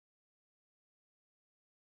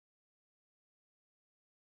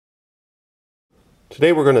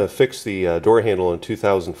Today we're going to fix the door handle in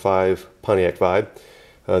 2005 Pontiac Vibe.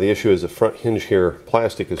 The issue is the front hinge here,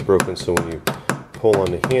 plastic is broken, so when you pull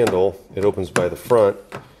on the handle, it opens by the front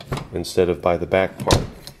instead of by the back part.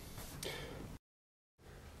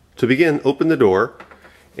 To begin, open the door,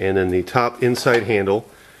 and in the top inside handle,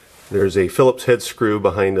 there's a Phillips head screw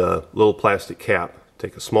behind a little plastic cap.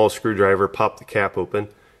 Take a small screwdriver, pop the cap open,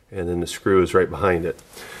 and then the screw is right behind it.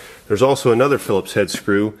 There's also another Phillips head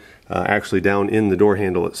screw actually down in the door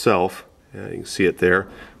handle itself. You can see it there,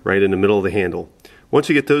 right in the middle of the handle. Once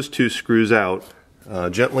you get those two screws out,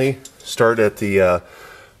 gently start at the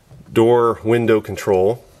door window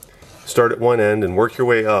control. Start at one end and work your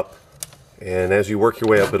way up. And as you work your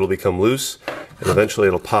way up, it'll become loose and eventually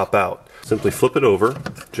it'll pop out. Simply flip it over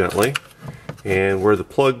gently, and where the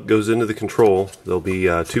plug goes into the control, there'll be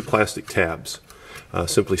two plastic tabs.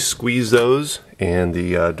 Simply squeeze those and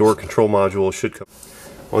the door control module should come.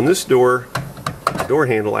 On this door, the door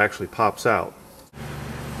handle actually pops out.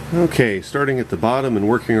 Okay, starting at the bottom and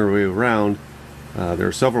working our way around, there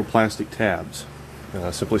are several plastic tabs.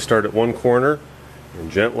 Simply start at one corner and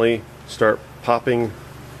gently start popping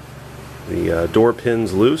the door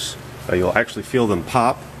pins loose. You'll actually feel them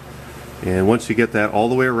pop, and once you get that all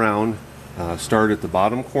the way around, start at the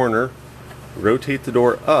bottom corner, rotate the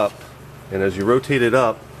door up, and as you rotate it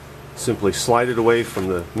up, simply slide it away from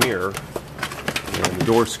the mirror and the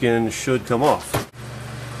door skin should come off.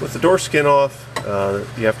 With the door skin off,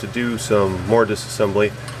 you have to do some more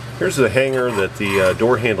disassembly. Here's the hanger that the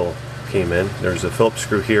door handle came in. There's a Phillips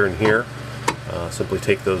screw here and here. Simply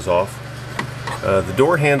take those off. The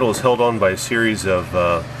door handle is held on by a series of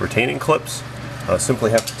retaining clips.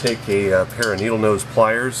 Simply have to take a pair of needle nose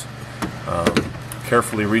pliers,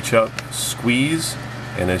 carefully reach out, squeeze,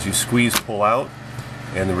 and as you squeeze, pull out,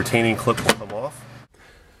 and the retaining clip will come off.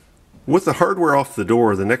 With the hardware off the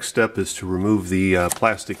door, the next step is to remove the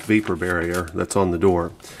plastic vapor barrier that's on the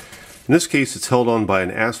door. In this case, it's held on by an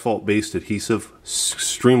asphalt-based adhesive,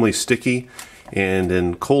 extremely sticky, and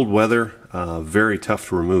in cold weather, very tough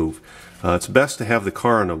to remove. It's best to have the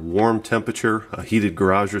car on a warm temperature, a heated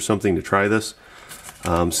garage or something to try this.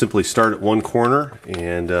 Simply start at one corner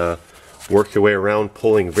and work your way around,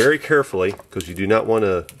 pulling very carefully because you do not want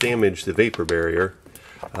to damage the vapor barrier,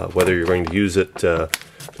 whether you're going to use it to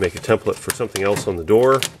make a template for something else on the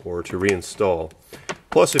door or to reinstall.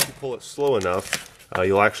 Plus, if you pull it slow enough,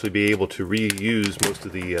 you'll actually be able to reuse most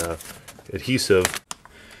of the adhesive.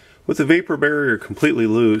 With the vapor barrier completely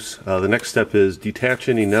loose, the next step is detach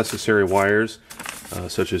any necessary wires,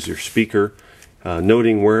 such as your speaker,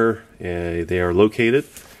 noting where they are located.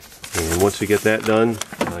 And once you get that done,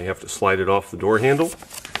 you have to slide it off the door handle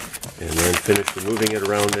and then finish removing it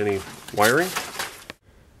around any wiring.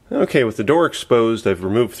 Okay, with the door exposed, I've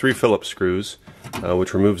removed 3 Phillips screws,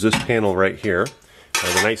 which removes this panel right here.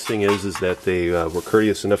 The nice thing is that they were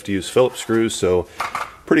courteous enough to use Phillips screws, so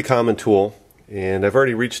pretty common tool. And I've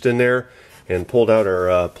already reached in there and pulled out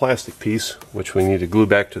our plastic piece, which we need to glue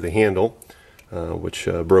back to the handle, which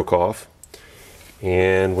broke off.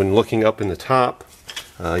 And when looking up in the top,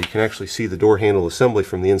 you can actually see the door handle assembly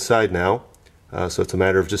from the inside now. So it's a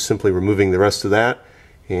matter of just simply removing the rest of that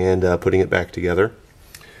and putting it back together.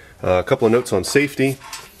 A couple of notes on safety.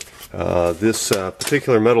 This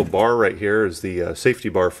particular metal bar right here is the safety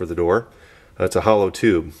bar for the door. It's a hollow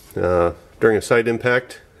tube. During a side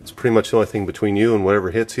impact, it's pretty much the only thing between you and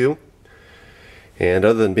whatever hits you. And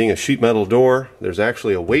other than being a sheet metal door, there's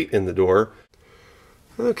actually a weight in the door.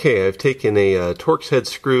 Okay, I've taken a Torx head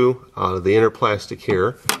screw out of the inner plastic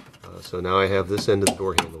here. So now I have this end of the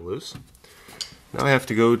door handle loose. Now I have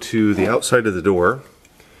to go to the outside of the door,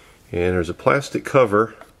 and there's a plastic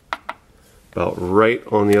cover about right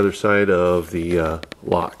on the other side of the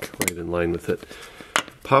lock, right in line with it.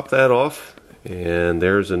 Pop that off, and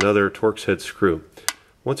there's another Torx head screw.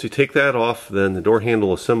 Once you take that off, then the door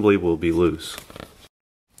handle assembly will be loose.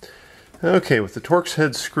 Okay, with the Torx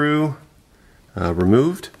head screw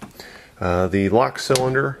removed, the lock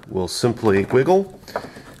cylinder will simply wiggle,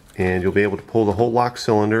 and you'll be able to pull the whole lock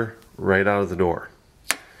cylinder right out of the door.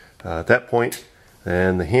 At that point,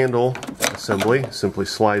 then the handle assembly simply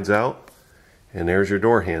slides out, and there's your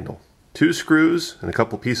door handle. 2 screws and a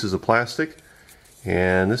couple pieces of plastic,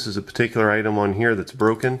 and this is a particular item on here that's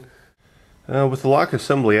broken. With the lock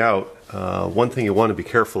assembly out, one thing you want to be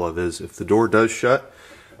careful of is if the door does shut,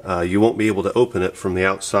 you won't be able to open it from the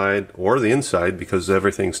outside or the inside because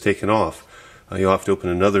everything's taken off. You'll have to open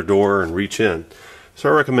another door and reach in. So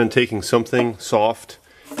I recommend taking something soft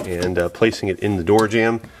and placing it in the door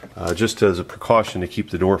jamb just as a precaution to keep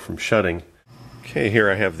the door from shutting. Okay, here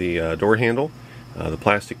I have the door handle, the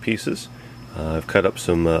plastic pieces. I've cut up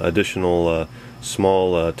some additional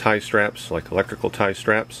small tie straps, like electrical tie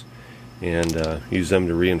straps, and use them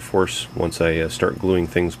to reinforce once I start gluing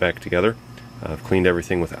things back together. I've cleaned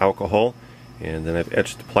everything with alcohol, and then I've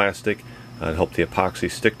etched the plastic to help the epoxy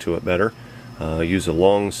stick to it better. Use a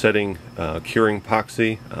long setting curing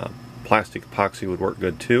epoxy. Plastic epoxy would work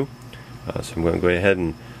good too. So I'm going to go ahead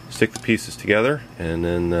and stick the pieces together and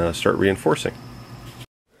then start reinforcing.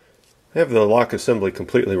 I have the lock assembly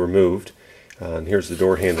completely removed, and here's the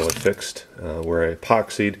door handle I fixed. Where I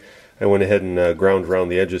epoxied, I went ahead and ground around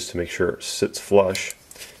the edges to make sure it sits flush.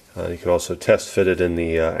 You can also test fit it in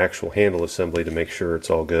the actual handle assembly to make sure it's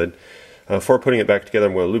all good. Before putting it back together,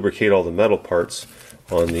 I'm going to lubricate all the metal parts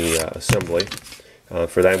on the assembly.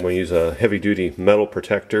 For that, I'm going to use a heavy-duty metal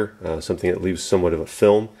protector, something that leaves somewhat of a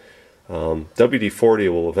film.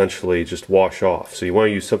 WD-40 will eventually just wash off, so you want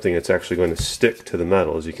to use something that's actually going to stick to the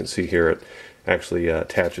metal. As you can see here, it actually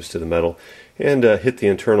attaches to the metal, and hit the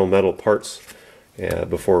internal metal parts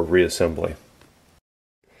before reassembly.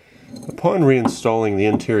 Upon reinstalling the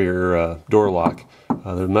interior door lock,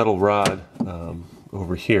 the metal rod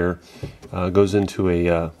over here goes into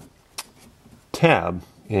a tab,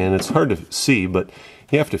 and it's hard to see, but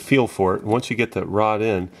you have to feel for it. Once you get the rod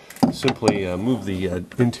in, simply move the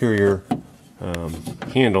interior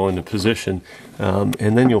handle into position,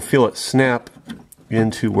 and then you'll feel it snap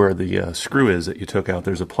into where the screw is that you took out.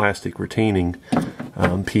 There's a plastic retaining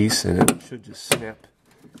piece, and it should just snap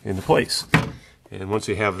into place. And once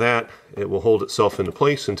you have that, it will hold itself into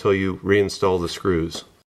place until you reinstall the screws.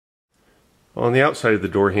 On the outside of the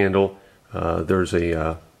door handle, there's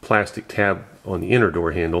a plastic tab on the inner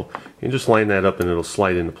door handle. You can just line that up and it'll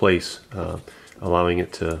slide into place, allowing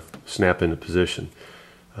it to snap into position.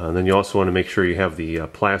 Then you also want to make sure you have the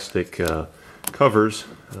plastic covers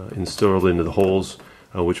installed into the holes,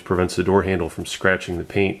 which prevents the door handle from scratching the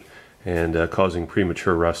paint and causing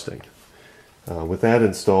premature rusting. With that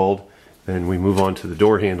installed, then we move on to the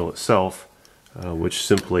door handle itself, which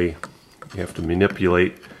simply you have to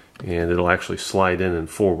manipulate, and it'll actually slide in and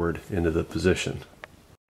forward into the position.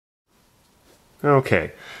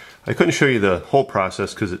 Okay, I couldn't show you the whole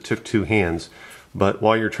process because it took two hands, but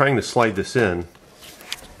while you're trying to slide this in,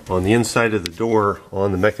 on the inside of the door,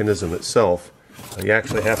 on the mechanism itself, you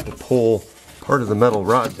actually have to pull part of the metal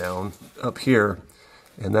rod down up here,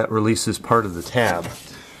 and that releases part of the tab.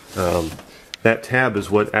 That tab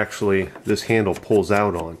is what actually this handle pulls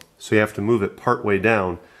out on, so you have to move it part way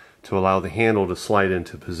down to allow the handle to slide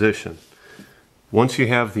into position. Once you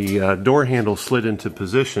have the door handle slid into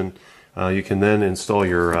position, you can then install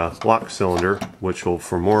your lock cylinder, which will,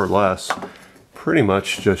 for more or less, pretty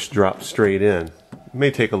much just drop straight in. It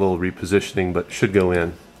may take a little repositioning, but should go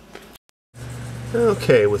in.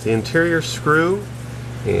 Okay, with the interior screw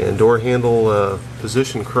and door handle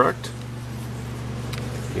position correct,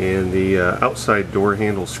 and the outside door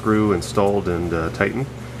handle screw installed and tightened,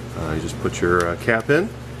 you just put your cap in,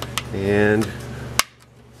 and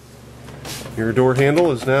your door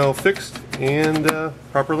handle is now fixed and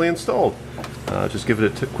properly installed. Just give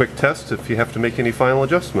it a quick test if you have to make any final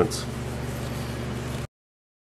adjustments.